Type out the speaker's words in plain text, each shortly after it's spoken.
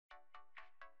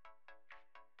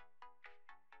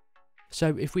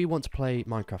So if we want to play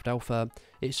Minecraft Alpha,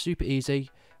 it's super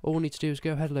easy. All we need to do is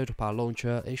go ahead and load up our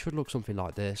launcher. It should look something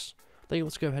like this. Then you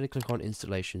want to go ahead and click on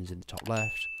installations in the top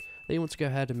left. Then you want to go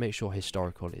ahead and make sure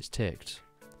historical is ticked.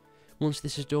 Once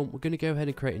this is done, we're going to go ahead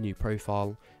and create a new profile,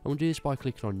 and we'll do this by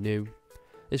clicking on new.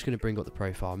 It's going to bring up the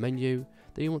profile menu.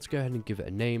 Then you want to go ahead and give it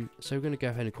a name, so we're going to go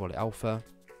ahead and call it Alpha.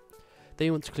 Then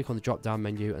you want to click on the drop down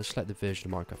menu and select the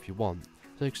version of Minecraft you want.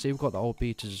 So you can see we've got the old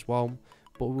betas as well,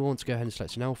 but we want to go ahead and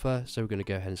select an Alpha, so we're going to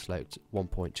go ahead and select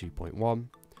 1.2.1. And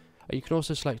you can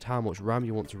also select how much RAM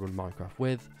you want to run Minecraft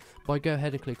with by go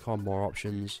ahead and click on more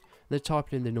options, and then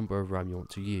type in the number of RAM you want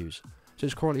to use. So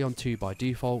it's currently on 2 by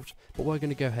default, but we're going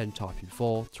to go ahead and type in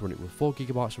 4 to run it with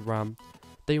 4GB of RAM.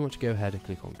 Then you want to go ahead and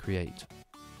click on create.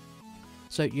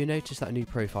 So you notice that a new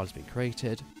profile has been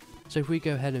created. So if we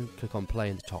go ahead and click on play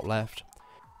in the top left,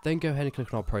 then go ahead and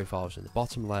click on our profiles in the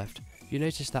bottom left, you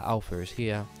notice that Alpha is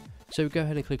here. So we go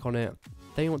ahead and click on it,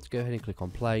 then you want to go ahead and click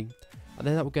on play, and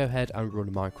then that will go ahead and run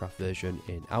a Minecraft version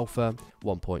in Alpha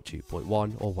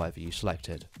 1.2.1 or whatever you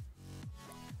selected.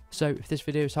 So if this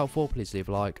video is helpful, please leave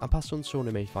a like and pass it on to someone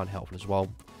who may find it helpful as well.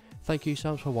 Thank you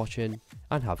so much for watching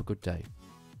and have a good day.